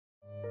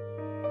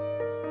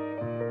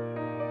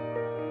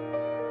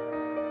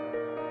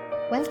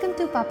Welcome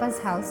to Papa's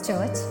House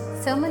Church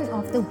Sermon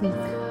of the Week.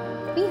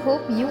 We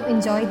hope you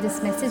enjoyed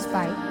this message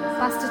by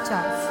Pastor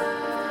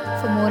Charles.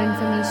 For more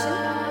information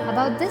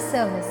about this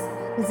service,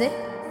 visit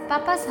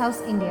Papa's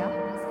House India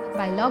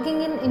by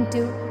logging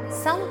into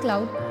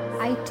SoundCloud,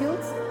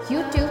 iTunes,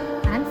 YouTube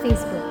and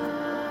Facebook.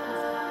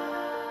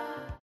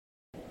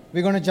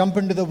 We're going to jump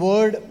into the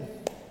Word.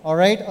 All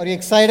right, are you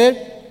excited?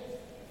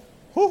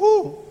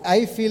 Woohoo!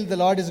 I feel the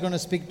Lord is going to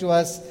speak to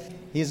us.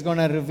 He's going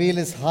to reveal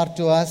His heart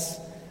to us.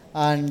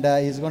 And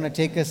He's going to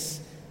take us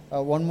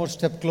one more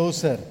step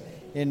closer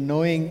in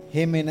knowing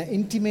Him in an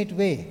intimate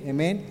way.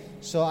 Amen.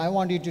 So I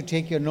want you to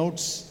take your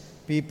notes.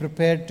 Be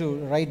prepared to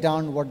write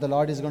down what the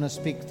Lord is going to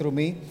speak through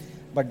me.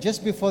 But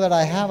just before that,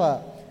 I have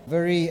a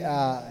very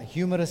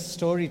humorous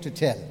story to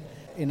tell.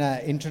 In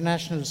an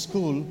international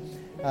school,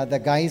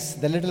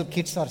 the little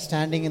kids are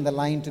standing in the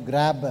line to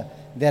grab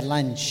their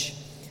lunch.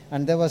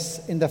 And there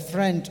was, in the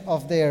front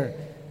of their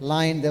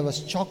line, there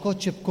was choco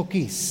chip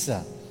cookies.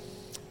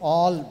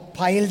 All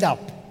piled up,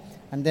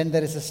 and then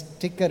there is a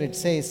sticker. It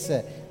says,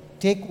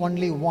 take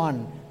only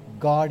one,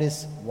 God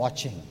is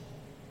watching.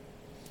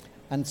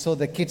 And so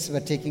the kids were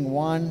taking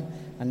one,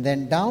 and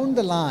then down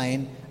the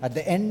line, at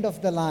the end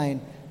of the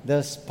line,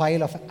 there's a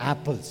pile of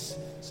apples.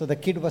 So the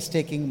kid was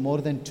taking more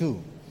than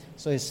two.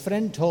 So his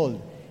friend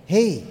told,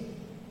 hey,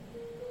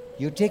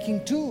 you're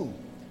taking two,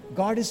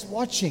 God is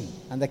watching.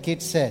 And the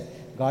kid said,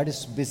 God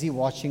is busy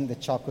watching the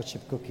choco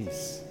chip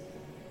cookies.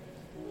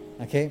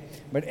 Okay,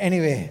 but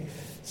anyway,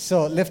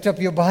 so lift up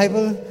your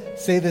Bible,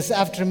 say this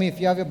after me. If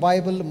you have your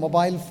Bible,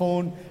 mobile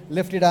phone,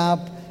 lift it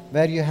up.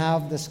 Where you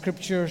have the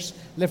scriptures,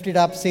 lift it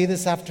up, say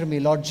this after me.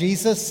 Lord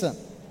Jesus,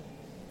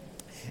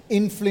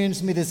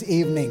 influence me this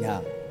evening.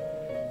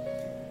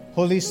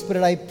 Holy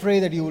Spirit, I pray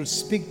that you will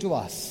speak to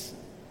us.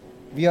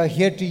 We are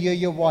here to hear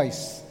your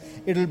voice.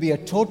 It will be a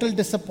total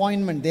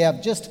disappointment. They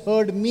have just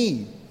heard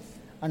me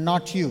and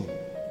not you.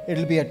 It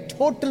will be a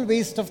total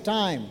waste of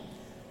time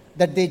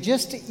that they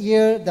just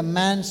hear the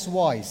man's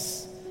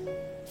voice.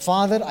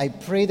 Father, I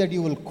pray that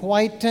you will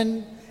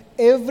quieten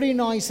every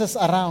noises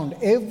around,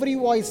 every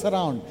voice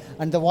around,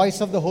 and the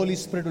voice of the Holy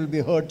Spirit will be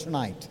heard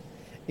tonight.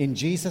 In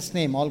Jesus'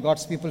 name, all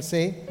God's people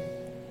say,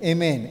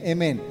 Amen,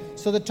 Amen.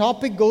 So the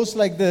topic goes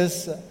like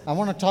this. I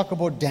want to talk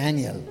about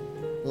Daniel,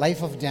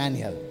 life of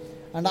Daniel.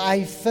 And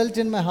I felt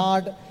in my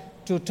heart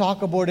to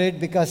talk about it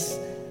because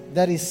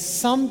there is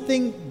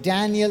something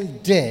Daniel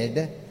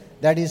did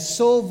that is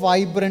so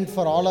vibrant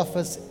for all of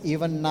us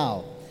even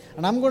now.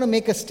 And I'm going to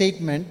make a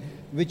statement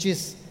which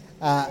is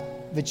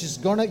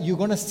you're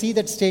going to see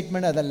that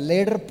statement at the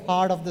later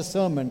part of the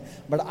sermon,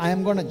 but I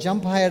am going to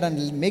jump ahead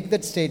and make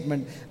that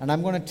statement, and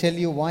I'm going to tell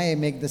you why I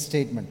make the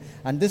statement.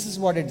 And this is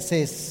what it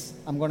says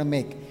I'm going to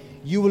make.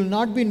 You will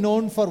not be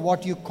known for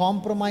what you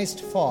compromised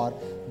for,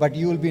 but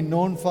you will be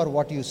known for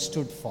what you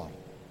stood for.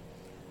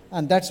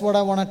 And that's what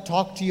I want to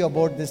talk to you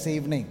about this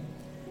evening.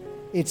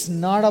 It's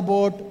not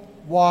about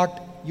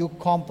what you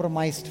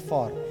compromised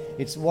for.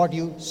 It's what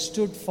you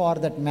stood for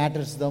that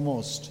matters the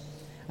most.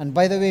 And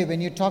by the way,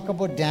 when you talk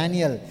about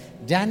Daniel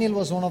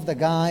was one of the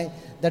guy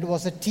that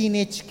was a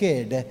teenage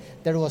kid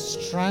that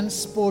was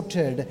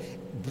transported,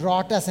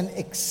 brought as an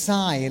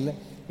exile.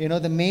 You know,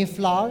 the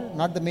Mayflower,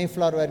 not the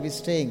Mayflower where we're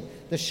staying,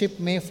 the ship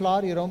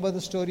Mayflower. You remember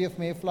the story of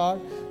Mayflower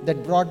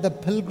that brought the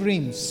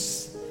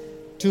pilgrims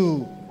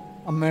to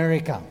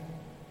America.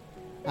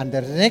 And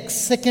the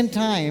next second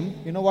time,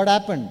 you know what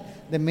happened?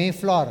 The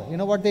Mayflower, you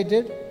know what they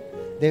did?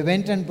 They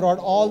went and brought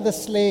all the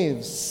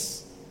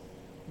slaves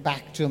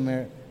back to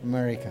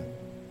America.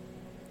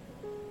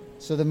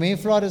 So the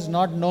Mayflower is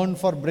not known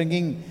for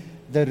bringing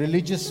the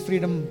religious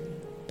freedom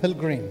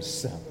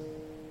pilgrims.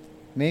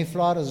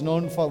 Mayflower is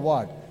known for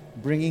what?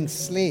 Bringing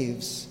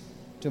slaves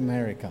to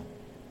America.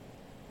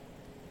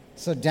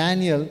 So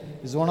Daniel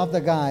is one of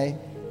the guy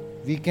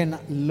we can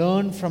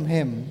learn from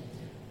him.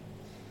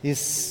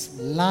 His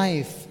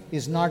life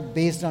is not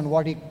based on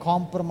what he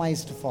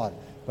compromised for,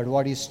 but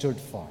what he stood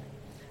for.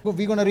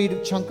 We're going to read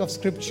a chunk of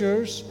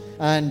scriptures,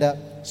 and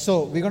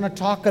so we're going to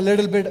talk a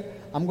little bit.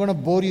 I'm going to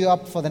bore you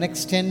up for the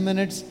next 10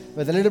 minutes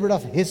with a little bit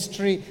of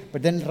history,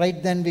 but then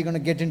right then we're going to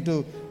get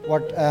into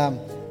what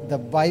the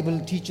Bible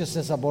teaches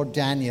us about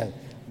Daniel.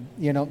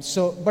 You know,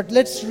 so but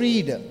let's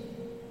read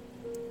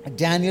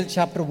Daniel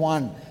chapter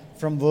 1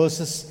 from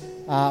verses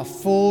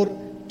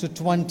 4 to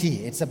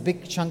 20. It's a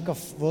big chunk of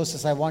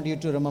verses I want you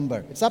to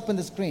remember. It's up on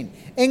the screen.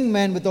 Young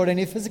man without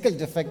any physical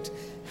defect,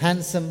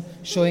 handsome,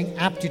 showing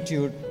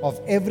aptitude of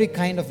every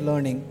kind of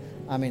learning.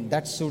 I mean,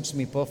 that suits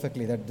me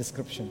perfectly, that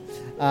description.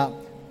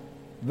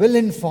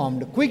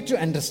 Well-informed, quick to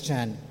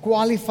understand,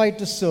 qualified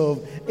to serve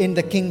in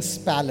the king's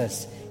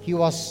palace. He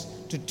was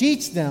to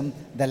teach them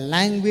the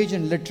language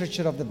and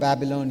literature of the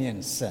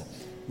Babylonians.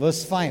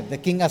 Verse 5, the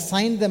king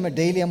assigned them a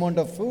daily amount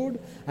of food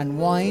and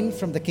wine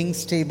from the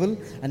king's table,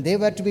 and they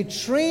were to be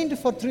trained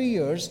for 3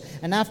 years,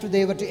 and after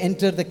they were to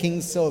enter the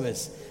king's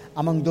service.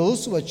 Among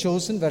those who were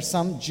chosen were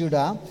some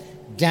Judah,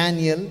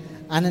 Daniel,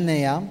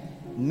 Ananiah,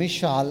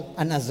 Mishael,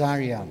 and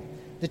Azariah.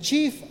 The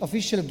chief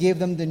official gave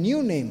them the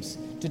new names.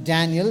 To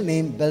Daniel,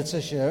 named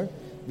Belshazzar,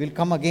 we'll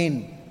come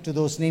again to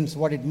those names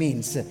what it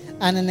means.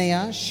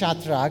 Ananiah,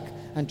 Shadrach,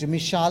 and to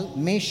Mishael,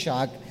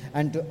 Meshach,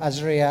 and to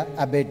Azariah,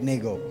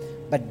 Abednego.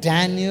 But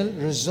Daniel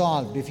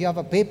resolved. If you have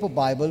a paper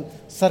Bible,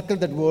 circle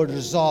that word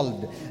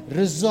resolved.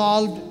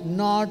 Resolved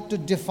not to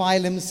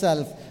defile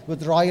himself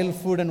with royal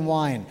food and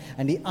wine.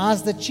 And he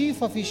asked the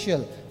chief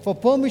official for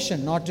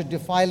permission not to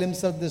defile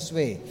himself this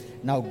way.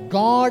 Now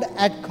God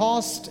had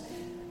caused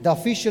the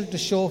official to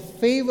show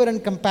favor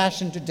and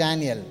compassion to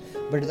Daniel.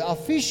 But the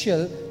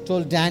official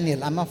told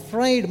Daniel, I'm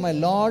afraid, my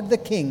lord the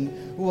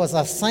king, who was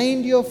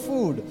assigned your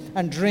food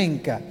and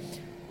drink,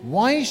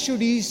 why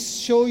should he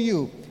show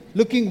you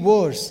looking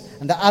worse,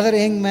 and the other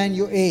young man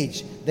your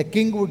age? The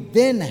king would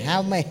then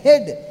have my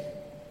head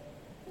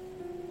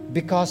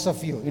because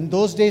of you. In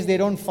those days, they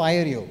don't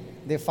fire you.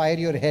 They fire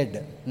your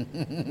head.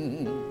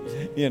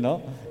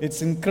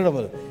 It's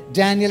incredible.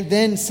 Daniel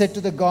then said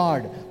to the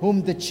guard,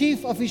 whom the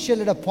chief official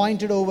had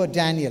appointed over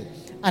Daniel,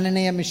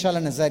 Ananiah, Mishael,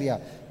 and Azariah,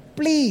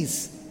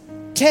 please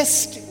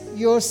test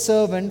your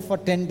servant for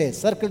 10 days.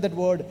 Circle that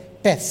word,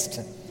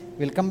 test.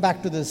 We'll come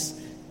back to this.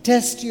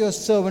 Test your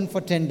servant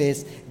for 10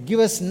 days. Give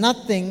us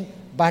nothing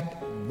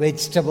but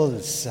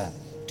vegetables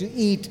to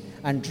eat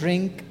and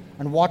drink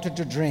and water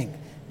to drink.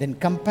 Then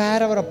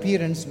compare our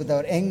appearance with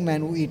our young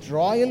men who eat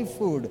royal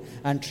food,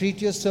 and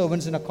treat your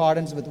servants in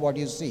accordance with what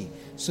you see.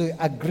 So he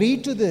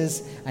agreed to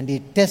this, and he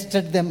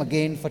tested them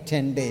again for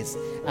 10 days.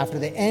 After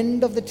the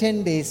end of the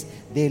 10 days,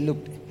 they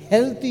looked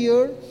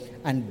healthier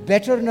and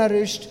better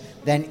nourished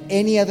than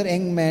any other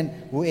young man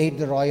who ate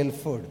the royal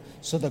food.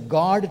 So the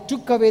guard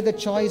took away the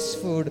choice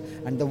food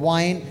and the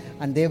wine,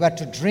 and they were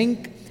to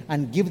drink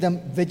and give them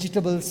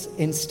vegetables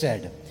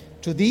instead.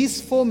 To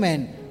these 4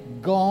 men,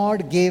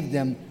 God gave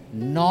them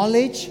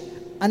knowledge,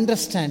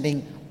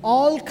 understanding,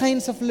 all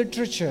kinds of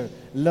literature,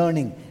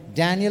 learning.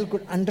 Daniel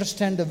could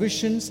understand the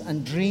visions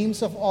and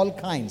dreams of all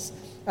kinds.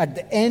 At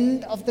the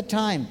end of the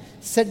time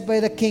set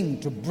by the king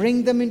to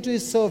bring them into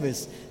his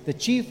service, the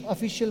chief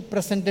official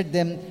presented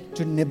them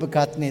to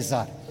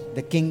Nebuchadnezzar.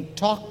 The king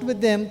talked with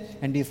them,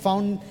 and he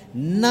found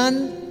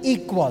none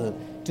equal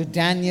to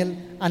Daniel,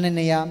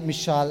 Ananiah,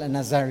 Mishael, and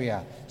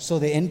Azariah. So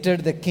they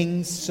entered the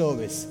king's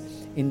service.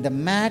 In the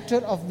matter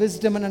of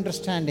wisdom and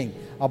understanding,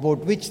 about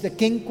which the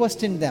king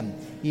questioned them,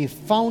 he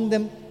found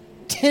them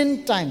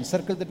 10 times,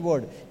 circle that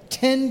word,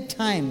 10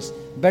 times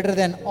better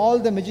than all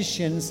the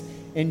magicians,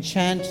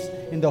 enchants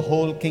in the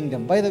whole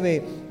kingdom. By the way,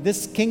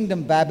 this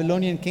kingdom,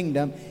 Babylonian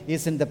kingdom,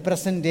 is in the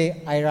present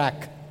day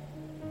Iraq.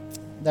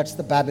 That's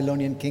the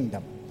Babylonian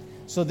kingdom.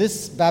 So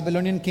this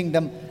Babylonian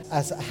kingdom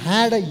has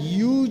had a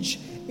huge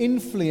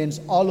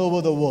influence all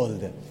over the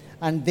world.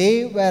 And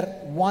they were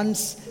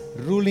once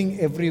ruling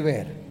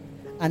everywhere.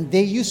 And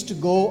they used to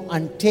go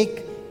and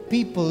take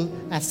people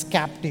as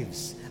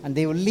captives. And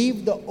they will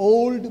leave the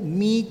old,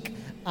 meek,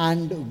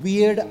 and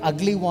weird,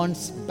 ugly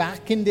ones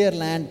back in their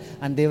land.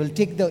 And they will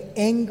take the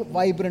young,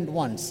 vibrant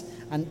ones.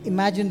 And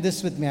imagine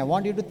this with me. I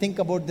want you to think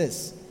about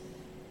this.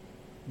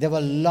 There were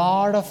a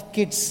lot of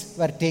kids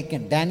were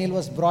taken. Daniel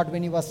was brought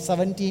when he was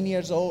 17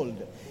 years old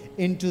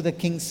into the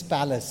king's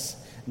palace.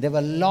 There were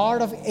a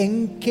lot of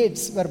young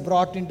kids were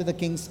brought into the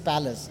king's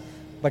palace.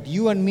 But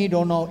you and me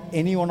don't know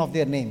any one of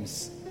their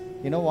names.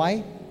 You know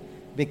why?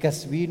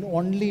 Because we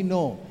only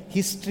know,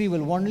 history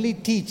will only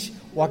teach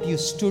what you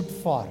stood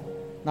for,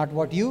 not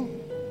what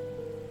you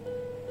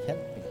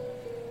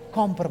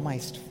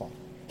compromised for.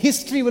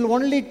 History will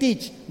only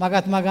teach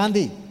Mahatma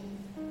Gandhi.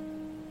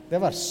 There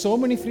were so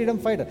many freedom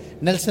fighters.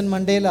 Nelson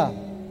Mandela,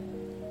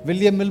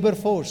 William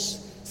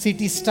Wilberforce,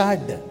 C.T.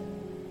 Studd.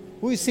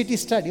 Who is C.T.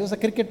 Studd? He was a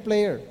cricket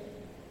player.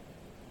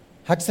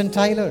 Hudson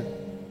Taylor.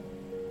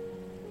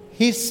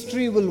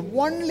 History will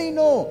only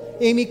know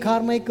Amy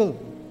Carmichael.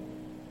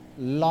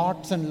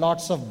 Lots and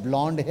lots of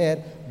blonde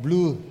hair,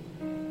 blue.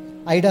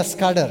 Ida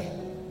Scudder.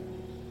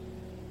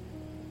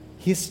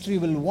 History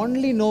will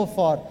only know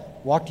for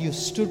what you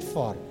stood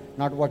for,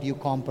 not what you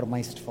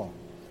compromised for.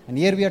 And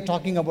here we are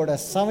talking about a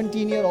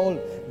 17-year-old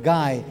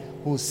guy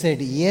who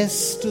said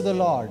yes to the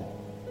Lord.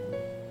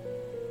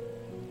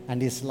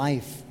 And his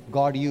life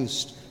God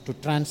used to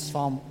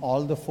transform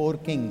all the 4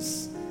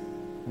 kings.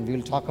 And we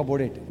will talk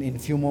about it in a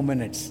few more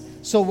minutes.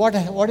 So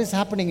what is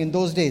happening in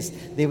those days?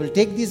 They will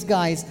take these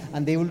guys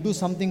and they will do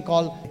something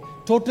called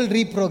total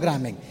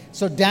reprogramming.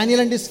 So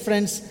Daniel and his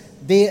friends,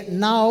 they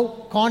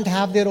now can't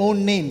have their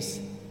own names.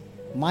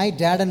 My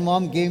dad and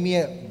mom gave me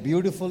a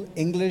beautiful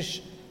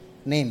English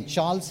name,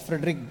 Charles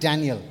Frederick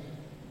Daniel.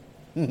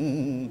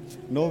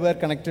 Nowhere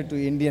connected to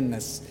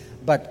Indianness.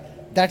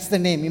 But that's the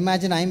name.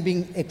 Imagine I'm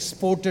being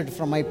exported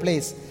from my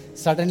place.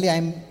 Suddenly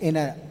I'm in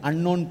an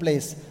unknown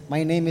place.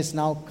 My name is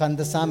now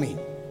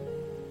Kandasamy.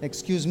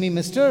 Excuse me,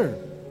 Mr.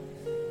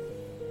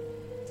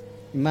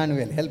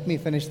 Emmanuel, help me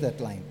finish that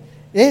line.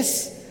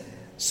 Yes.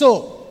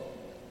 So,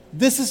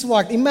 this is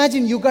what.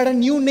 Imagine you got a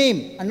new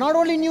name. And not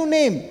only new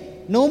name.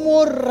 No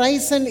more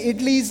rice and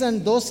idlis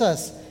and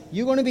dosas.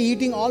 You're going to be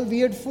eating all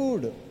weird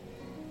food.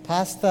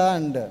 Pasta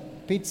and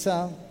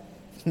pizza.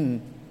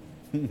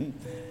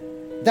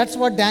 That's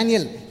what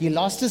Daniel, he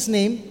lost his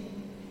name.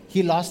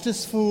 He lost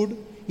his food.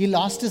 He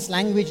lost his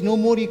language. No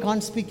more he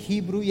can't speak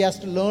Hebrew. He has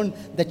to learn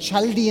the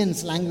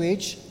Chaldeans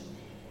language.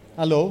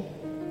 Hello?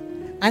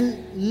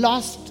 And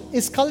lost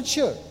his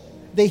culture,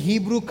 the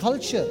Hebrew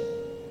culture.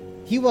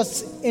 He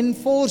was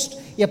enforced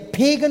a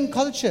pagan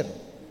culture.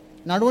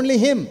 Not only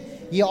him,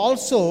 he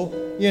also,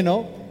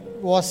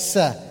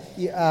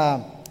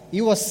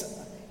 was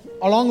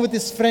along with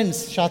his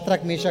friends,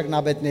 Shadrach, Meshach, and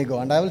Abednego.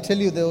 And I will tell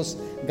you those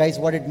guys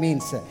what it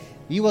means.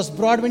 He was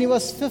brought when he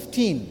was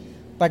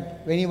 15,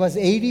 but when he was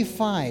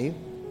 85,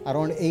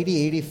 around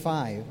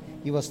 85,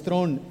 he was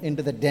thrown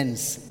into the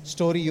dens.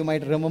 Story you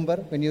might remember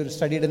when you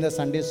studied in the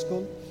Sunday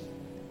school.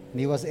 And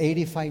he was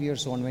 85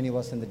 years old when he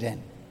was in the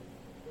den.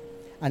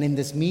 And in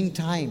this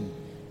meantime,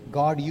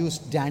 God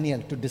used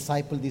Daniel to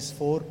disciple these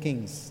 4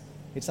 kings.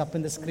 It's up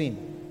in the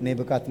screen.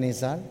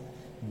 Nebuchadnezzar,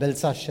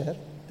 Belshazzar,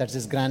 that's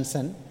his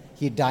grandson.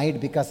 He died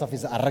because of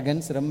his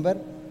arrogance, remember?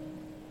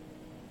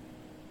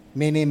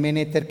 Mene,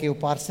 Mene, Terke,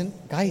 Uparsin.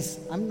 Guys,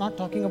 I'm not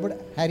talking about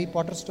Harry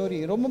Potter story.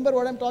 You remember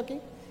what I'm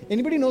talking?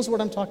 Anybody knows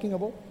what I'm talking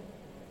about?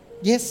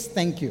 Yes,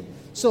 thank you.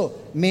 So,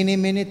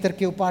 Mene, Mene,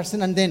 Terke,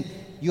 Uparsin, and then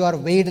you are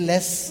weighed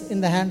less in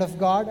the hand of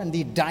God, and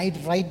he died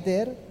right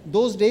there.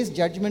 Those days,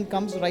 judgment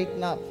comes right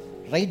now,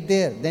 right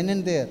there, then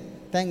and there.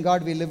 Thank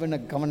God we live in a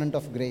covenant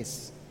of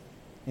grace.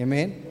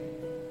 Amen.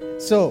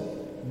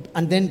 So,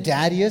 and then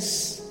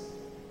Darius,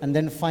 and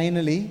then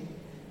finally,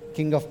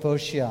 king of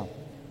Persia.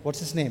 What's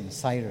his name?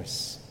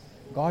 Cyrus.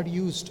 God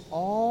used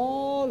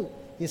all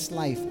his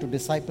life to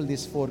disciple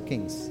these 4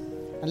 kings.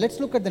 And let's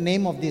look at the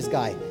name of this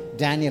guy,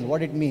 Daniel,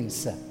 what it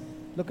means.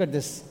 Look at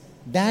this.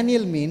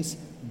 Daniel means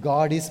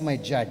God is my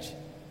judge.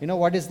 You know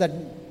what is that?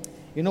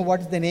 You know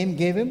what the name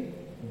gave him?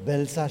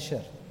 Belshazzar.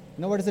 You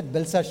know what is it?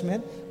 Belshazzar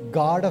mean?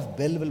 God of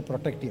Bel will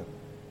protect you.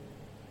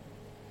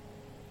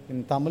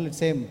 In Tamil it's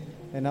say,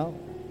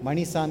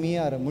 Mani Sami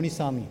or Muni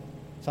Sami,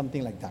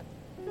 something like that.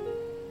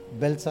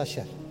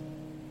 Belshazzar.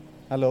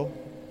 Hello?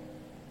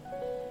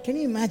 Can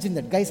you imagine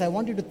that? Guys, I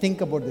want you to think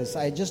about this.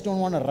 I just don't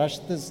want to rush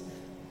this,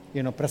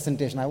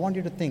 presentation. I want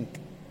you to think.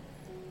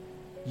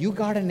 You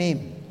got a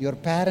name. Your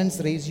parents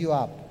raise you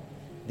up.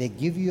 They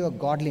give you a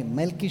godly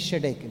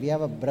Melchizedek. We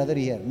have a brother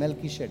here,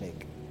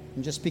 Melchizedek.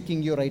 I'm just speaking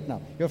to you right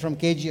now. You're from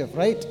KGF,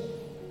 right?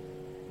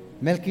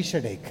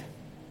 Melchizedek.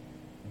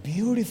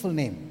 Beautiful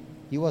name.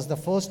 He was the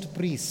first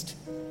priest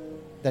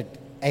that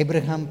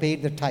Abraham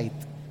paid the tithe.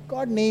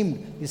 God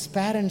named his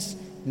parents'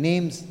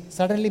 names.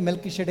 Suddenly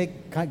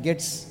Melchizedek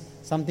gets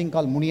something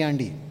called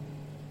Muniandi.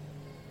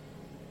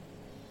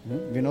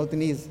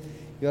 Vinodini,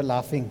 you're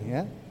laughing.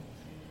 Yeah?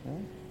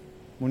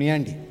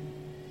 Muniandi.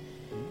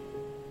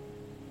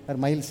 Or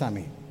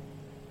Mailsami.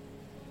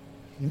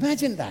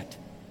 Imagine that.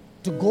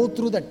 To go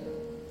through that.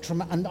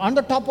 And on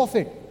the top of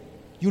it,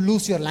 you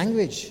lose your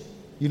language.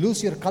 You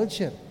lose your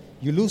culture.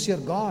 You lose your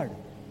God.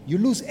 You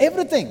lose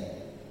everything.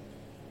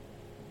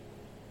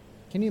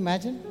 Can you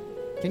imagine?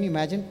 Can you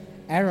imagine?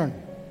 Aaron.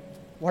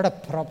 What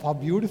a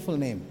beautiful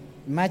name.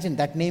 Imagine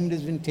that name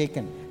has been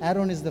taken.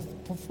 Aaron is the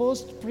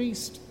first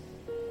priest.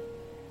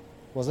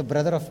 Was a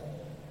brother of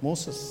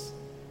Moses.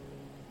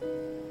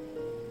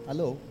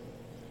 Hello?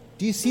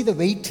 Do you see the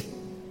weight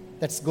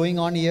that's going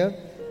on here?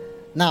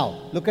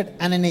 Now, look at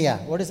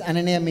Ananiah. What does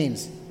Ananiah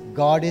means?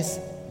 God is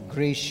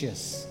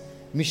gracious.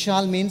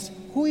 Mishael means,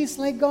 who is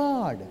like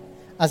God?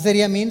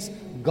 Azariah means,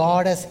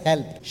 God has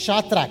helped.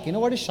 Shadrach. You know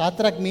what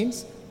Shadrach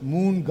means?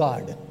 Moon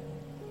god.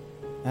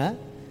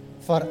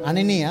 For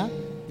Ananiah,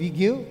 we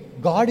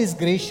give, God is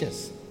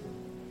gracious.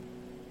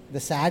 The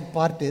sad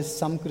part is,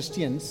 some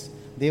Christians,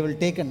 they will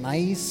take a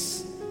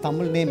nice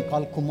Tamil name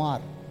called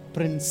Kumar,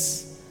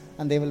 Prince,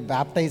 and they will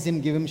baptize him,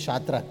 give him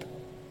Shadrach.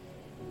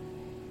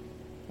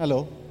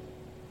 Hello?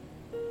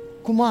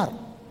 Kumar.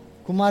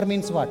 Kumar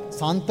means what?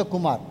 Santa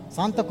Kumar.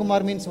 Santa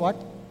Kumar means what?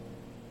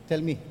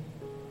 Tell me.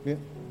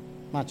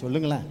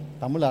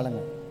 Tamil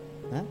alanga.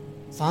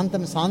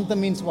 Santa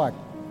means what?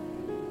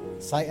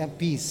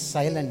 Peace,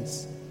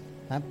 silence.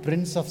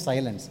 Prince of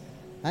silence.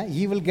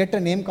 He will get a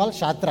name called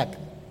Shadrach.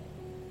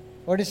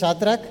 What is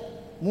Shadrach?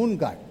 Moon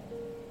god.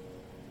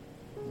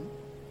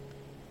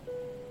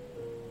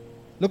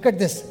 Look at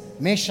this.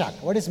 Meshach.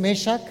 What is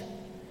Meshach?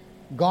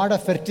 God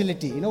of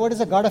fertility. You know what is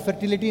the god of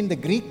fertility in the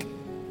Greek?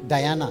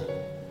 Diana.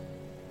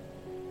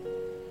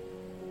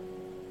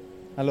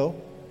 Hello?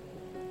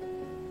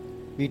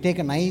 We take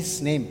a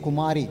nice name,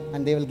 Kumari,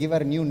 and they will give her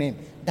a new name,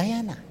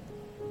 Diana,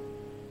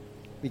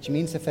 which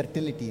means a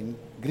fertility. In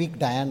Greek,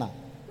 Diana.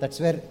 That's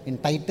where in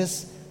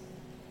Titus,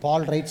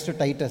 Paul writes to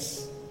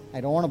Titus. I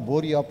don't want to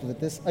bore you up with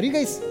this. Are you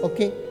guys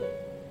okay?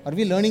 Are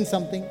we learning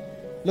something?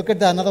 Look at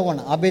the another one,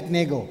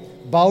 Abednego.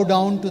 Bow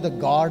down to the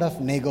god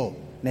of Nego.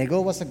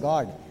 Nego was a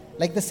god.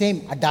 Like the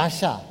same,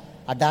 Adasha.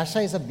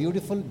 Adasha is a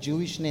beautiful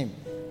Jewish name.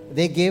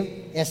 They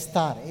gave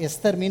Esther.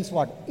 Esther means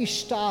what?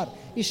 Ishtar.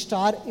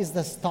 Ishtar is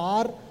the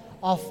star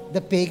of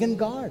the pagan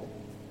god.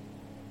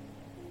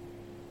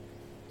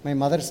 My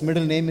mother's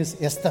middle name is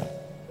Esther.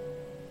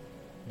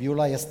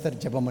 Beulah Esther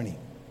Jabamani.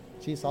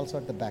 She is also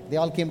at the back. They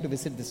all came to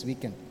visit this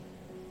weekend.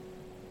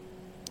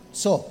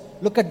 So,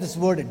 look at this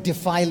word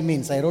defile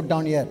means. I wrote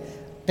down here.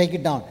 Take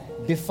it down.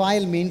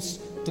 Defile means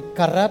to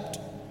corrupt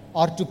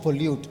or to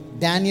pollute.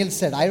 Daniel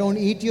said, I don't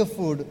eat your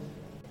food.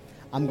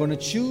 I'm going to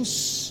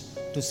choose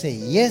to say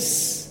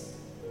yes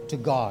to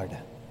God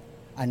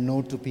and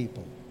no to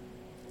people.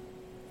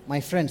 My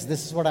friends,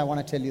 this is what I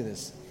want to tell you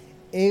this.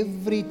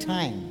 Every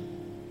time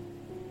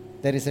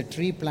there is a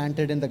tree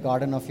planted in the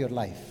garden of your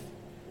life,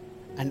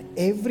 and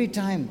every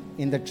time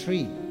in the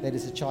tree there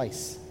is a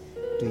choice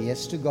to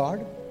yes to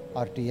God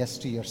or to yes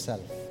to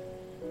yourself.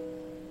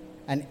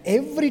 And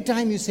every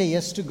time you say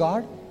yes to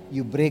God,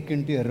 you break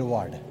into a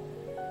reward.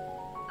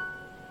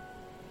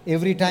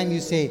 Every time you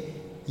say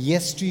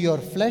yes to your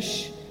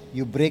flesh,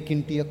 you break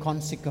into a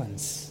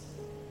consequence.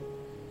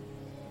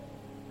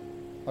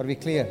 Are we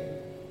clear?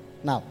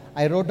 Now,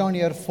 I wrote down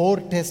here 4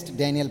 tests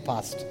Daniel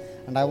passed,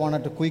 and I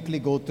wanted to quickly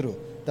go through.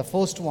 The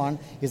first one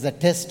is the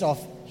test of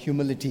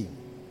humility.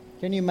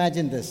 Can you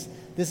imagine this?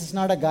 This is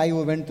not a guy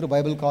who went through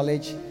Bible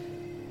college,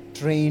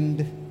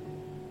 trained,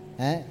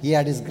 he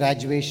had his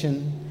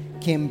graduation,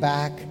 came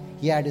back,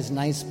 he had his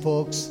nice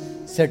perks,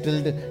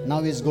 settled,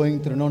 now he's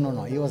going through.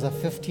 No. He was a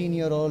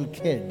 15-year-old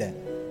kid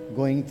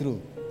going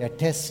through a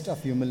test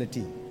of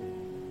humility.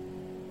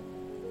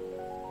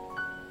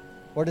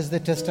 What is the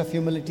test of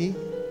humility?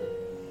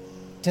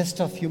 Test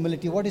of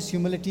humility. What is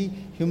humility?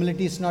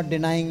 Humility is not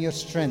denying your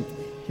strength.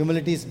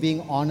 Humility is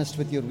being honest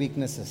with your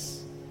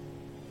weaknesses.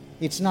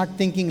 It's not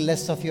thinking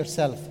less of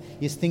yourself.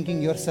 It's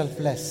thinking yourself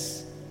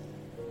less.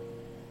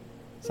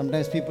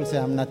 Sometimes people say,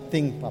 I'm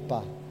nothing,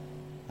 Papa.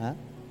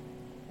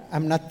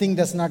 I'm nothing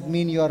does not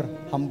mean you're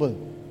humble.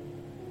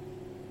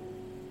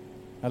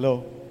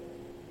 Hello?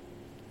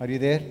 Are you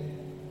there?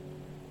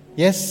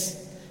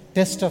 Yes?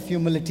 Test of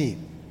humility.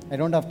 I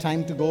don't have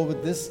time to go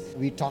with this.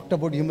 We talked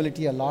about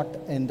humility a lot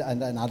and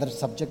other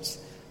subjects.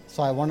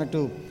 So I wanted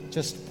to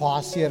just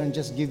pause here and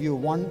just give you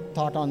one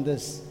thought on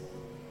this.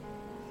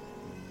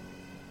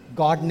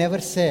 God never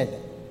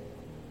said,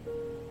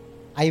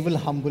 I will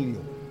humble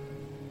you.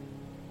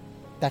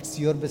 That's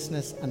your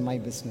business and my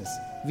business.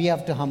 We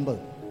have to humble.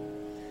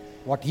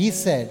 What He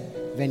said,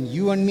 when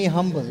you and me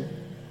humble,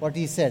 what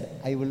He said,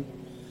 I will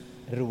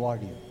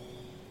reward you.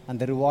 And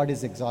the reward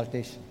is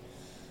exaltation.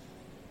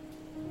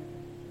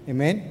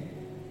 Amen?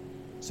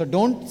 So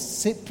don't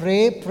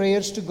pray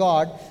prayers to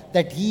God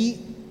that He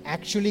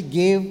actually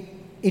gave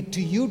it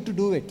to you to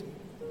do it.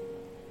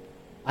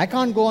 I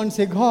can't go and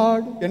say,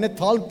 God,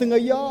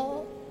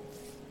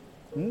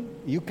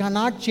 you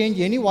cannot change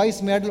any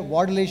voice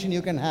modulation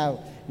you can have.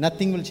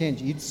 Nothing will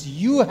change. It's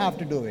you have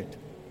to do it.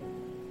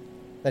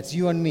 That's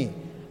you and me.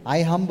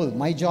 I humble.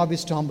 My job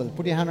is to humble.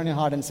 Put your hand on your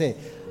heart and say,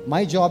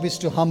 my job is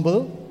to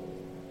humble.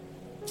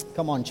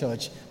 Come on,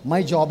 church.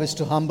 My job is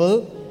to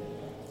humble.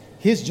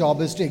 His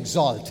job is to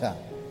exalt.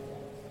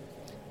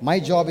 My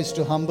job is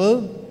to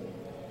humble.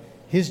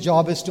 His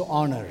job is to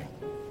honor.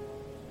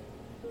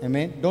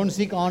 Amen. Don't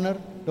seek honor.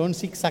 Don't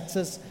seek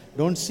success.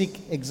 Don't seek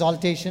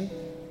exaltation.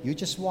 You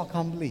just walk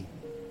humbly.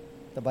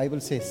 The Bible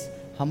says,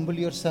 humble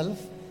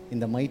yourself in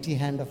the mighty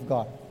hand of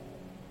God.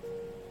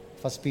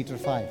 1 Peter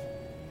 5.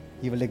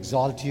 He will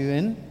exalt you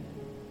in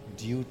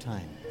due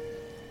time.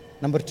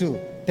 Number 2,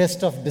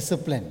 test of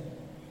discipline.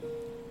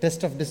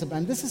 Test of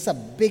discipline. This is a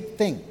big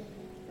thing.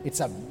 It's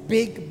a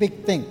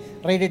big thing.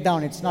 Write it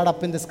down. It's not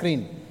up in the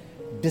screen.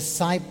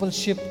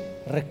 Discipleship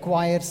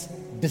requires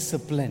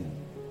discipline.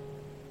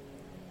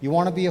 You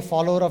want to be a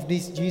follower of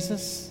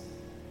Jesus?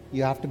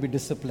 You have to be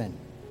disciplined.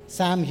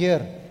 Sam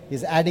here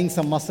is adding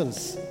some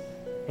muscles.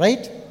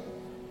 Right?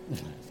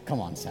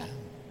 Come on, Sam.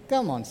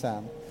 Come on,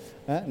 Sam.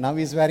 Now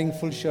he's wearing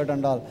full shirt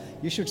and all.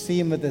 You should see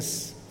him with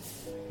this.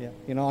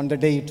 On the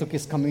day he took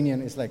his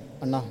communion, it's like,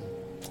 Anna,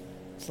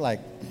 it's like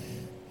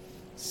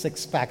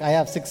 6-pack. I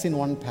have 6 in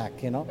 1 pack,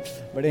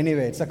 But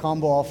anyway, it's a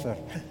combo offer.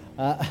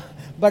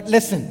 But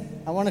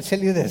listen, I want to tell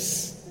you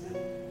this.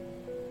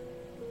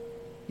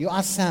 You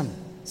ask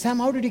Sam,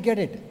 how did you get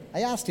it?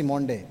 I asked him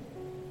one day,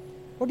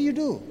 what do you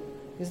do?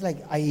 He's like,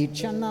 I eat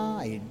channa,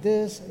 I eat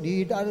this. Do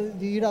you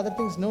eat other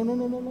things? No.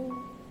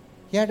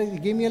 He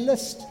gave me a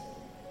list.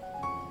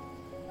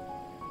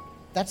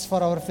 That's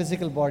for our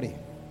physical body.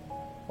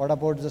 What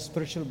about the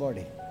spiritual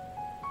body?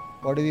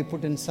 What do we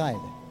put inside?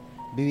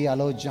 Do we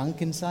allow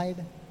junk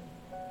inside?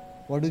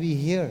 What do we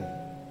hear?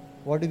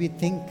 What do we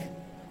think?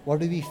 What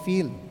do we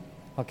feel?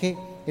 Okay,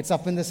 it's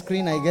up in the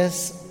screen, I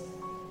guess.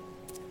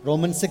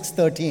 Romans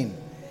 6:13.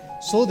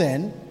 So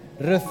then,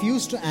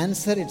 refuse to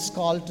answer its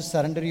call to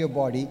surrender your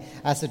body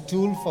as a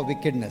tool for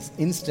wickedness.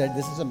 Instead,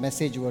 this is a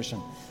Message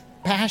version.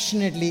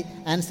 Passionately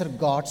answer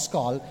God's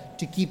call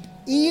to keep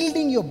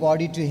yielding your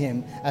body to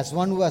Him as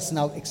one who has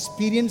now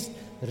experienced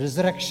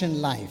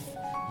resurrection life.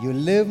 You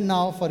live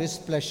now for His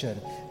pleasure,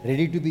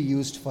 ready to be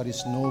used for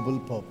His noble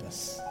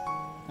purpose.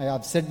 I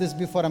have said this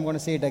before, I'm going to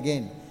say it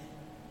again.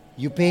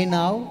 You pay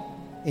now,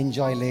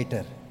 enjoy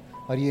later.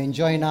 Or you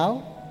enjoy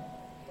now,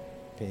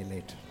 pay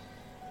later.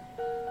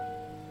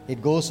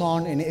 It goes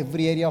on in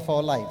every area of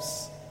our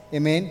lives.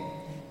 Amen.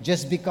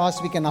 Just because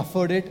we can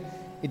afford it,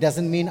 it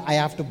doesn't mean I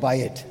have to buy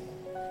it.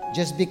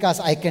 Just because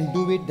I can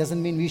do it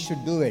doesn't mean we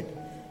should do it.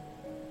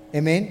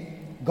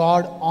 Amen.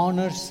 God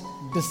honors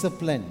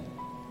discipline.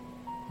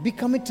 Be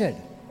committed.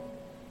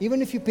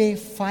 Even if you pray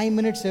 5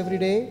 minutes every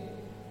day,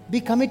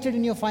 be committed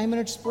in your 5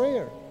 minutes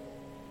prayer.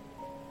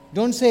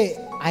 Don't say,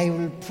 I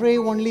will pray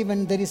only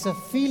when there is a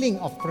feeling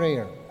of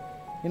prayer.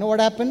 You know what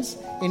happens?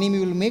 Enemy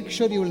will make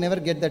sure you will never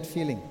get that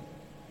feeling.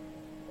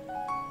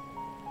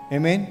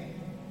 Amen?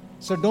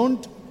 So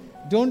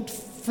don't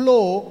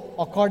flow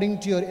according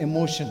to your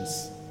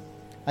emotions.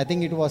 I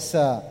think it was,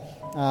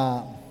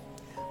 I'm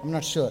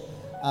not sure.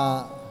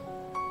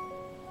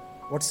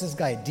 What's this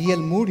guy? D.L.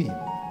 Moody.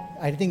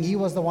 I think he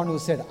was the one who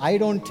said, I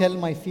don't tell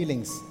my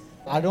feelings.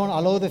 I don't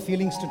allow the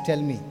feelings to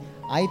tell me.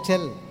 I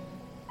tell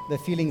the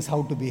feelings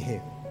how to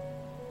behave.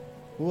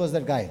 Who was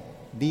that guy?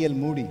 D.L.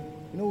 Moody.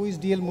 You know who is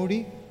D.L.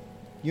 Moody?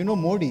 You know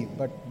Modi,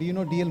 but do you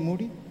know D.L.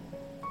 Moody?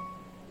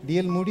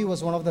 D.L. Moody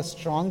was one of the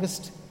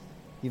strongest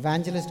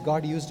evangelists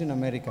God used in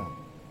America.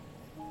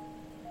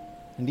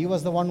 And he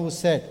was the one who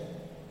said,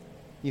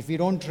 if we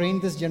don't train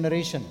this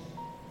generation,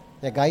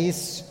 a guy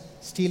is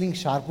stealing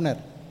sharpener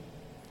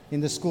in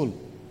the school.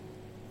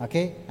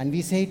 Okay? And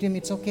we say to him,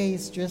 it's okay,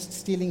 he's just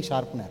stealing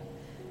sharpener.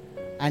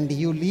 And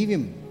you leave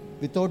him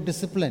without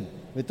discipline,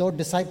 without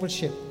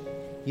discipleship.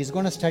 He's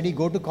going to study,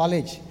 go to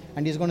college,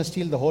 and he's going to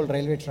steal the whole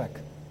railway track.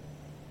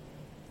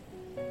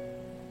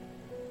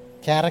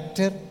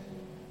 Character,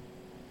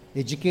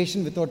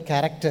 education without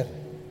character,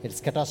 it's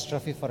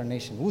catastrophe for a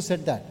nation. Who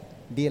said that?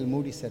 D.L.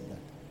 Moody said that.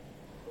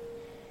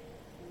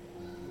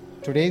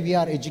 Today we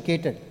are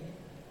educated.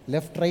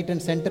 Left, right and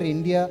center,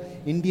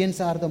 Indians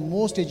are the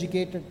most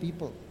educated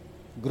people.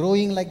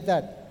 Growing like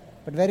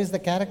that. But where is the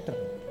character?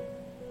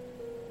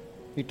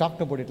 We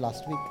talked about it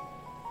last week.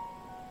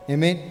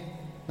 Amen.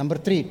 Number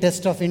 3,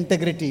 test of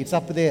integrity. It's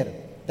up there.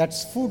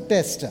 That's food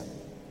test.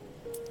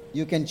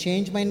 You can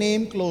change my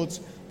name,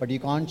 clothes, but you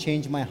can't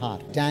change my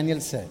heart. Daniel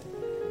said,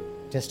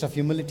 test of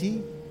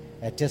humility,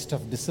 a test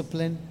of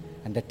discipline,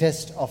 and a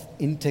test of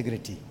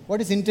integrity.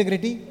 What is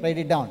integrity? Write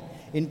it down.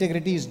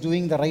 Integrity is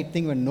doing the right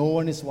thing when no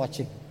one is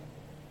watching.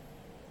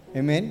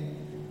 Amen.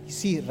 You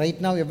see, right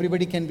now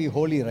everybody can be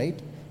holy, right?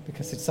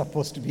 Because it's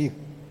supposed to be.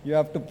 You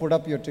have to put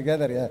up your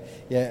together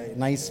a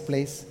nice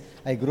place.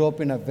 I grew up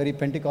in a very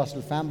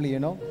Pentecostal family,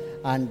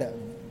 and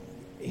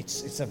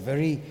it's a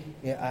very,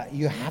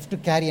 you have to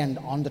carry, and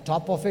on the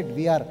top of it,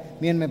 me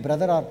and my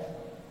brother are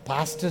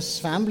pastor's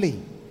family.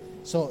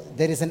 So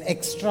there is an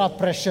extra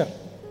pressure.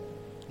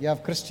 You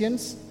have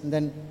Christians, and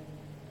then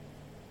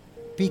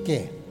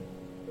PK,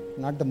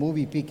 not the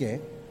movie PK.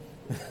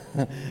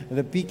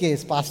 The PK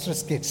is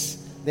pastor's kids.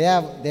 They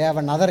have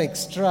another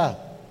extra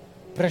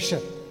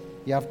pressure.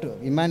 You have to,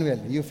 Emmanuel,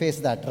 you face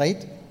that,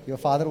 right? Your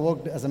father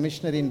worked as a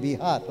missionary in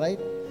Bihar, right?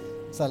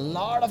 It's a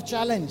lot of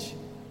challenge.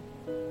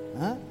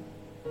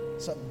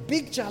 It's a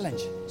big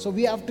challenge. So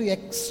we have to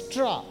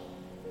extra,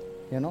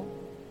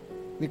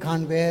 we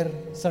can't wear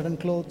certain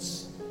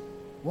clothes.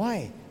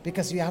 Why?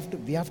 Because we have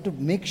to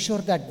make sure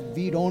that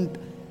we don't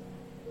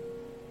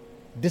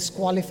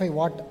disqualify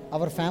what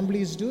our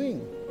family is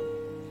doing.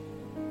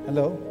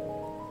 Hello?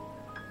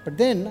 But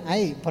then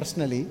I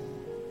personally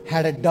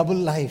had a double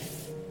life.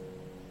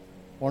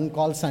 One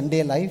called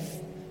Sunday life,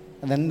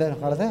 and then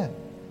the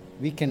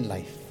weekend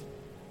life.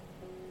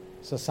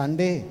 So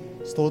Sunday,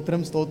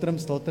 stotram, stotram,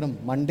 stotram.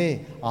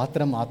 Monday,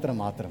 atram, atram,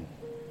 atram.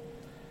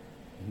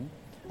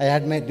 I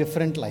had my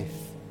different life.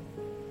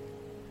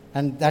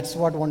 And that's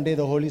what one day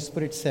the Holy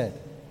Spirit said.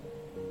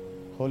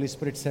 Holy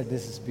Spirit said,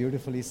 this is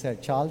beautiful. He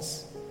said,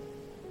 Charles,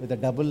 with a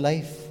double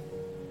life,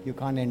 you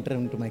can't enter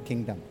into my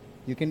kingdom.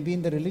 You can be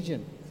in the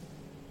religion.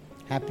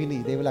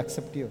 Happily, they will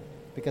accept you.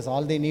 Because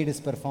all they need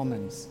is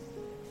performance.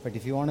 But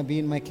if you want to be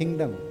in my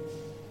kingdom,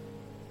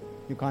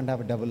 you can't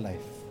have a double life.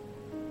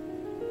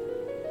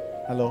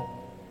 Hello?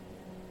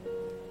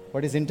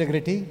 What is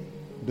integrity?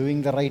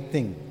 Doing the right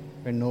thing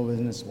when no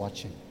one is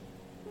watching.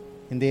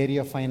 In the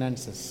area of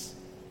finances,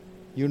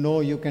 you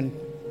can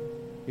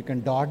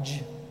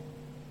dodge,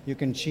 you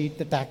can cheat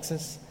the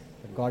taxes,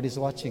 but God is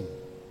watching.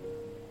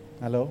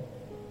 Hello?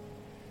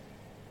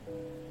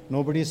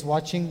 Nobody is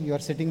watching. You are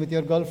sitting with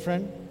your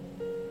girlfriend.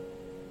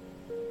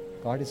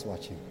 God is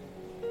watching.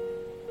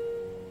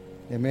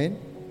 Amen?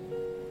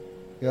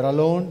 You're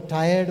alone,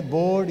 tired,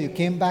 bored. You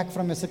came back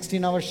from a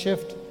 16-hour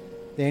shift.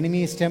 The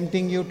enemy is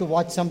tempting you to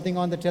watch something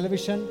on the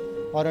television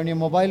or on your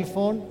mobile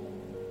phone.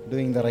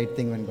 Doing the right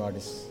thing when God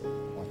is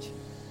watching.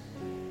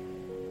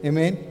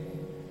 Amen?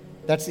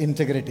 That's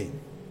integrity.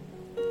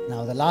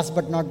 Now, the last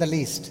but not the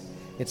least,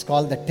 it's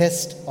called the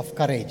test of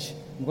courage.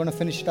 I'm going to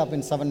finish it up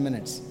in 7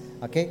 minutes.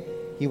 Okay?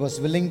 He was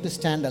willing to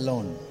stand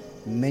alone.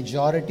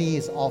 Majority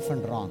is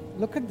often wrong.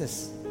 Look at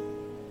this.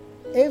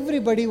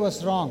 Everybody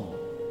was wrong.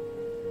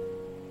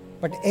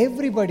 But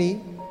everybody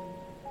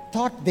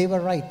thought they were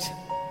right.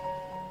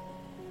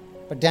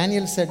 But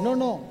Daniel said,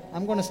 no,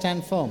 I'm going to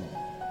stand firm.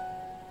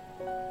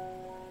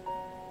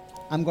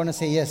 I'm going to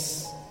say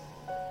yes.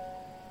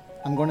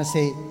 I'm going to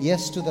say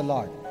yes to the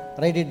Lord.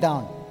 Write it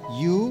down.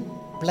 You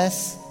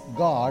plus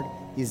God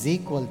is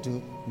equal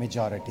to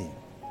majority.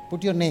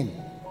 Put your name.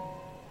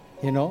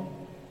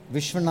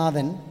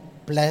 Vishwanathan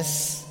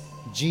plus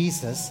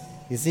Jesus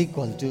is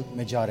equal to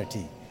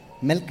majority.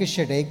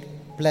 Melchizedek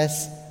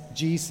plus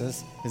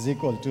Jesus is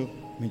equal to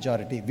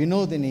majority.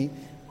 Vinodini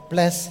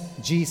plus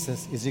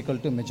Jesus is equal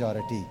to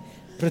majority.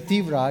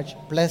 Prithviraj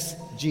plus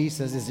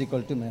Jesus is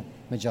equal to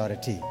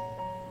majority.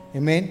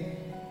 Amen?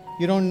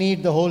 You don't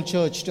need the whole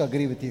church to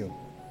agree with you.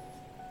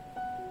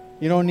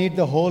 You don't need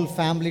the whole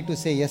family to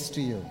say yes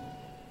to you.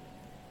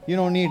 You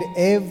don't need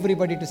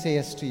everybody to say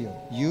yes to you.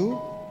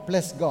 You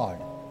plus God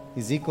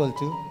is equal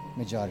to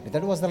majority.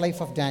 That was the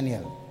life of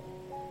Daniel.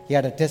 He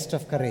had a test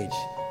of courage.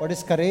 What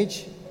is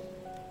courage?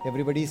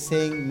 Everybody is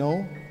saying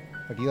no,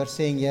 but you are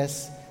saying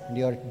yes, and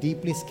you are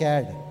deeply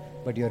scared,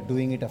 but you are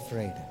doing it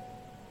afraid.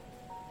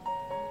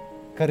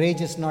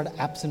 Courage is not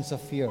absence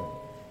of fear.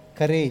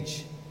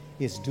 Courage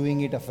is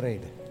doing it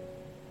afraid.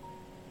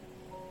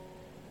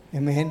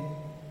 Amen?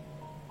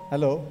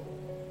 Hello?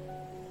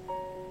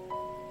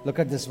 Look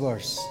at this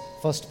verse.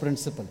 First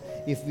principle.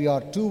 If we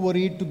are too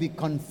worried to be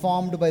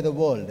conformed by the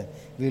world,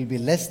 we will be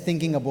less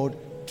thinking about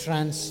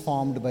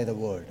transformed by the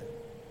word.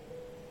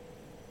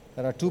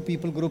 There are two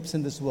people groups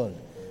in this world.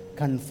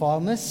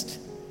 Conformist,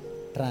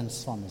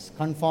 transformist.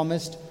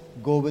 Conformist,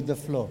 go with the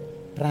flow.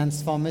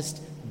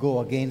 Transformist, go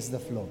against the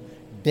flow.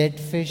 Dead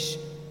fish,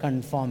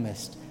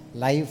 conformist.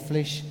 Live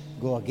fish,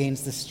 go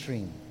against the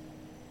stream.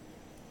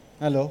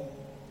 Hello?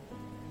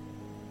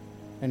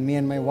 And me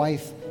and my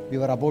wife, we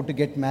were about to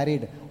get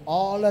married.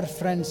 All our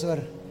friends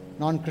were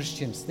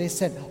non-Christians. They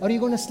said, are you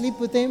going to sleep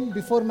with him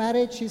before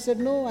marriage? She said,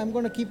 no, I'm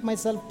going to keep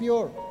myself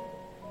pure.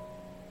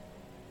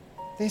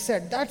 They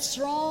said, that's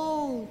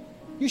wrong.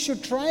 You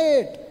should try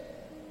it.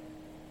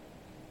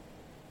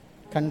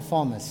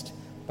 Conformist.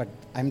 But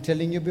I'm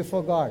telling you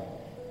before God,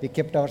 we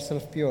kept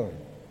ourselves pure.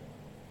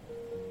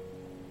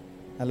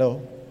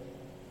 Hello?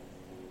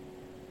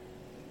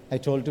 I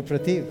told to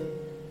Prateev.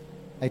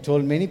 I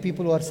told many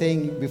people who are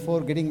saying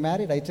before getting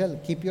married, I tell,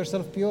 keep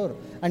yourself pure.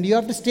 And you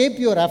have to stay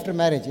pure after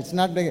marriage. It's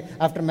not like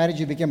after marriage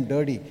you become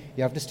dirty.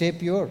 You have to stay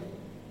pure.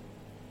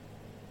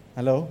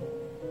 Hello?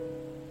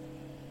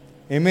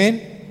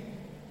 Amen?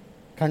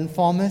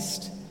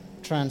 Conformist,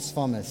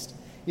 transformist.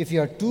 If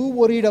you are too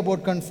worried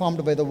about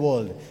conformed by the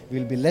world, you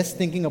will be less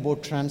thinking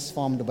about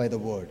transformed by the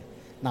word.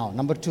 Now,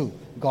 number 2,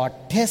 God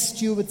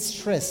tests you with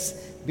stress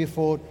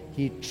before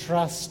He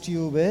trusts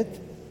you with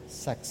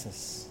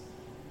success.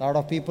 A lot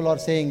of people are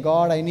saying,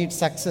 God, I need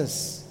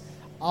success.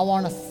 I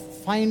want to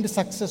find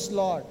success,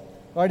 Lord.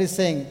 God is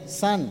saying,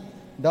 son,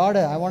 daughter,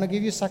 I want to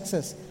give you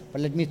success.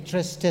 But let me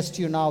test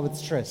you now with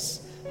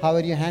stress. How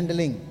are you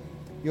handling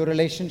your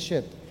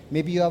relationship?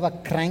 Maybe you have a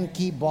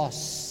cranky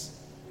boss.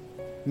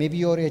 Maybe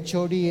your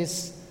HOD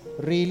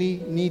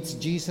really needs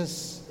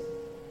Jesus.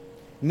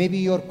 Maybe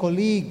your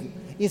colleague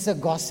is a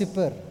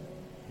gossiper.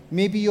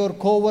 Maybe your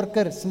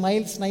co-worker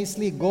smiles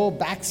nicely, go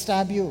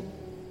backstab you.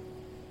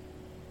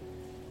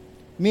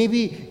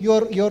 Maybe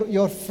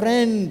your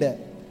friend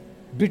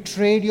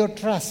betrayed your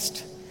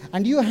trust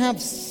and you have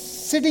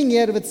sitting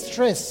here with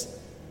stress.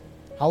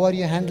 How are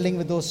you handling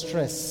with those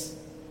stress?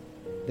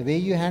 The way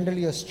you handle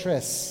your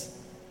stress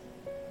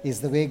is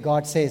the way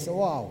God says,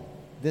 wow,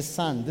 this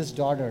son, this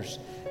daughters,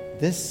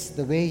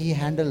 the way he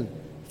handled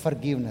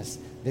forgiveness,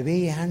 the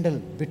way he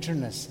handled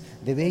bitterness,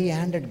 the way he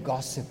handled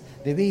gossip,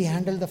 the way he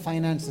handled the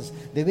finances,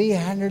 the way he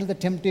handled the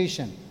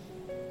temptation.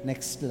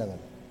 Next level.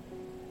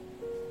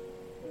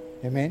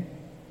 Amen?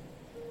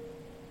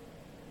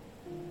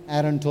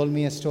 Aaron told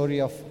me a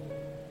story of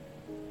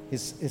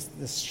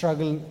the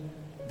struggle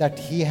that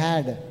he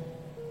had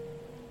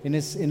in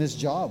his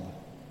job,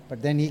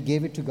 but then he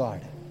gave it to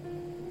God.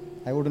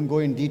 I wouldn't go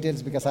in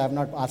details because I have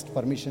not asked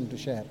permission to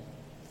share.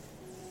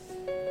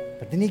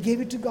 But then he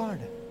gave it to God.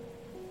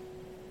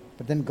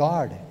 But then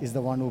God is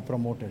the one who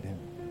promoted him.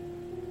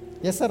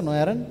 Yes or no,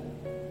 Aaron?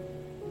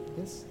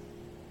 Yes.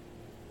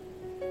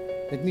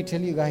 Let me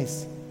tell you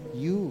guys,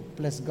 you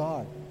plus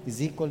God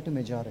is equal to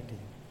majority.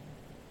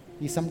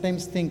 We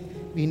sometimes think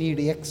we need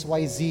X,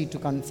 Y, Z to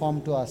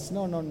conform to us.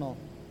 No.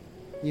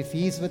 If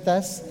He is with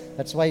us,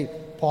 that's why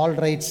Paul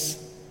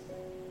writes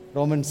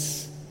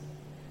Romans,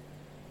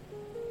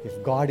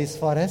 if God is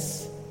for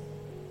us,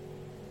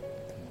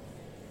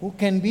 who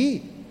can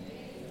be?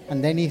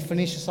 And then he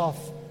finishes off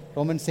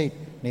Romans 8,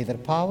 neither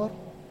power,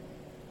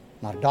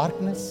 nor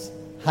darkness,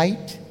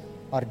 height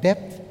or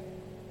depth,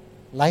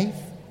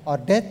 life or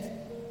death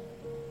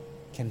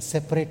can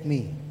separate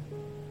me.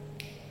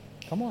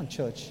 Come on,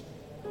 church.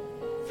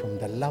 From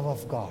the love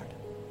of God.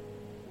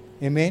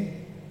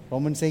 Amen.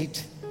 Romans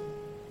 8.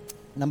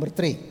 Number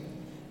 3.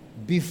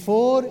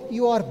 Before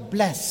you are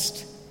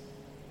blessed,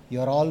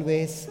 you are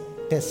always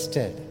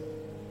tested.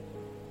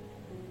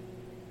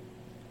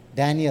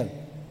 Daniel,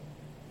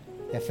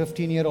 a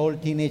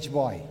 15-year-old teenage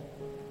boy,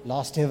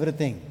 lost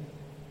everything.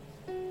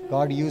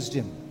 God used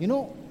him. You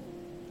know,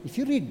 if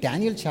you read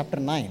Daniel chapter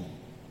 9,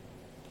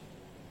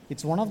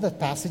 it's one of the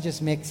passages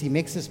he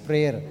makes his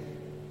prayer.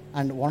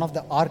 And one of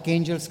the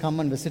archangels come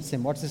and visits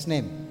him. What's his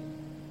name?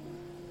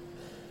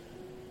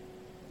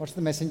 What's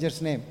the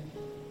messenger's name?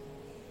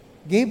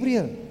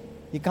 Gabriel.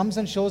 He comes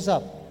and shows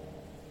up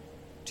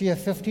to a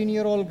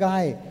 15-year-old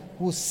guy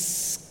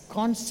who's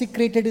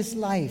consecrated his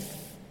life.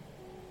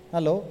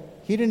 Hello?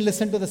 He didn't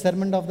listen to the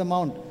Sermon of the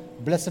Mount.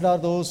 Blessed are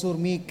those who are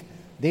meek,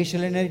 they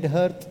shall inherit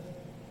earth.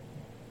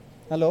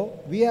 Hello?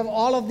 We have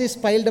all of this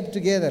piled up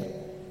together.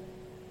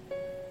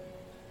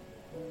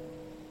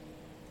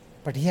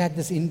 But he had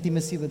this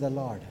intimacy with the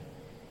Lord.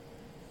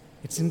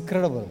 It's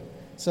incredible.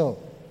 So,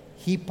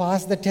 he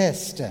passed the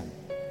test.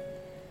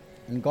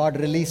 And God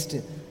released,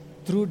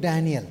 through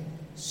Daniel,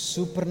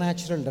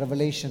 supernatural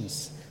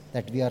revelations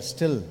that we are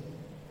still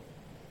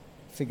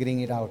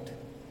figuring it out.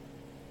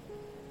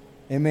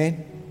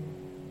 Amen.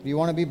 You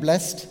want to be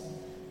blessed?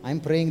 I'm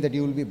praying that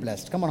you will be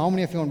blessed. Come on, how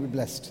many of you want to be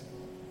blessed?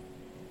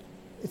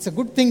 It's a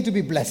good thing to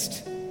be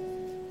blessed.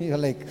 You're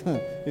like,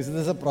 is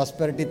this a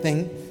prosperity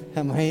thing?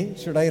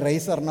 Should I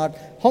rise or not?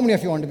 How many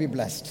of you want to be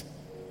blessed?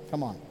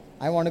 Come on.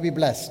 I want to be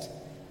blessed.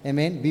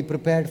 Amen. Be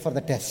prepared for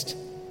the test.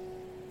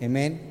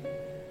 Amen.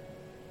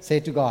 Say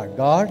to God,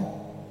 God,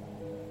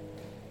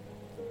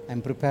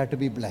 I'm prepared to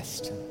be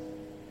blessed.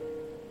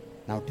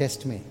 Now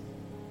test me.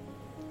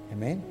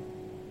 Amen.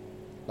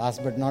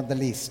 Last but not the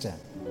least,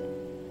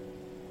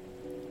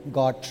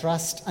 God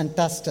trusts and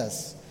tests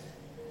us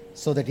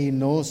so that He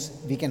knows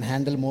we can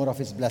handle more of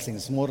His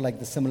blessings, more like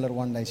the similar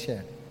one I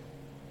shared.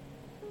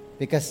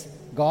 Because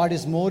God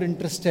is more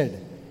interested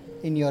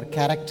in your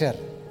character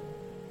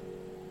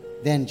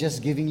than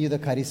just giving you the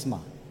charisma.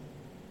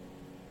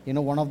 You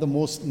know, one of the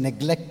most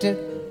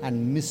neglected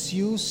and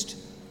misused,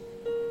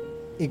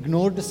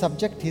 ignored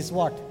subject is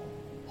what?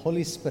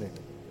 Holy Spirit.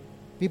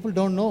 People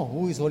don't know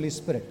who is Holy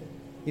Spirit.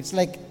 It's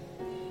like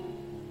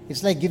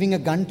giving a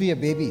gun to a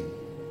baby.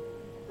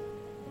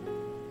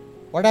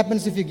 What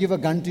happens if you give a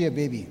gun to a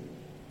baby?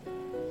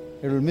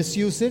 It will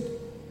misuse it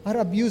or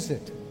abuse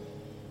it.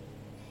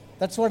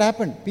 That's what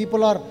happened.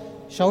 People are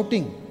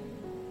shouting,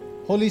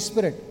 Holy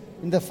Spirit.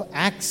 In the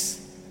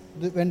Acts,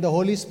 when the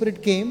Holy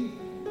Spirit came,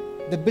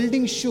 the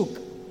building shook.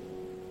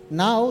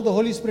 Now the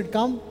Holy Spirit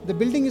come, the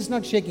building is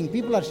not shaking,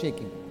 people are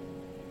shaking.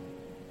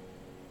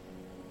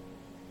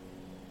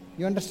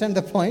 You understand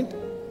the point?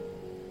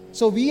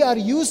 So we are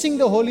using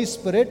the Holy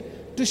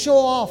Spirit to show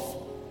off.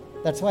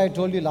 That's why I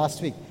told you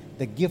last week,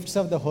 the gifts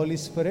of the Holy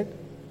Spirit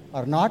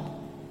are not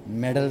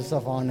medals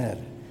of honor,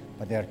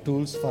 but they are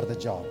tools for the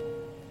job.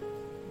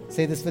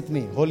 Say this with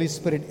me. Holy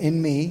Spirit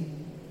in me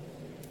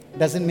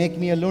doesn't make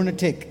me a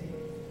lunatic,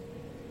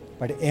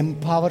 but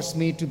empowers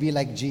me to be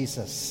like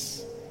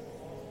Jesus.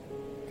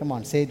 Come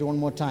on, say it one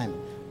more time.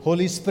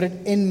 Holy Spirit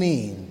in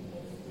me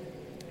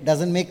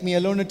doesn't make me a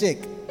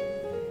lunatic,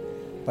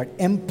 but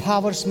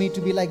empowers me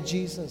to be like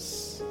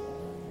Jesus.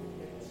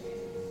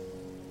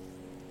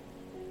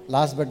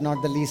 Last but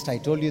not the least, I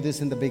told you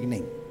this in the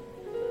beginning.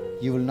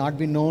 You will not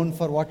be known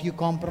for what you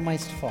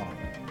compromised for,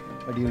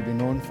 but you will be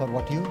known for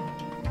what you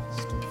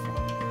stood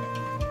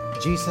for.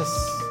 Jesus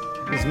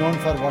is known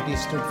for what he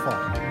stood for.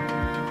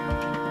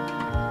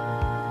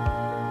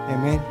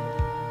 Amen.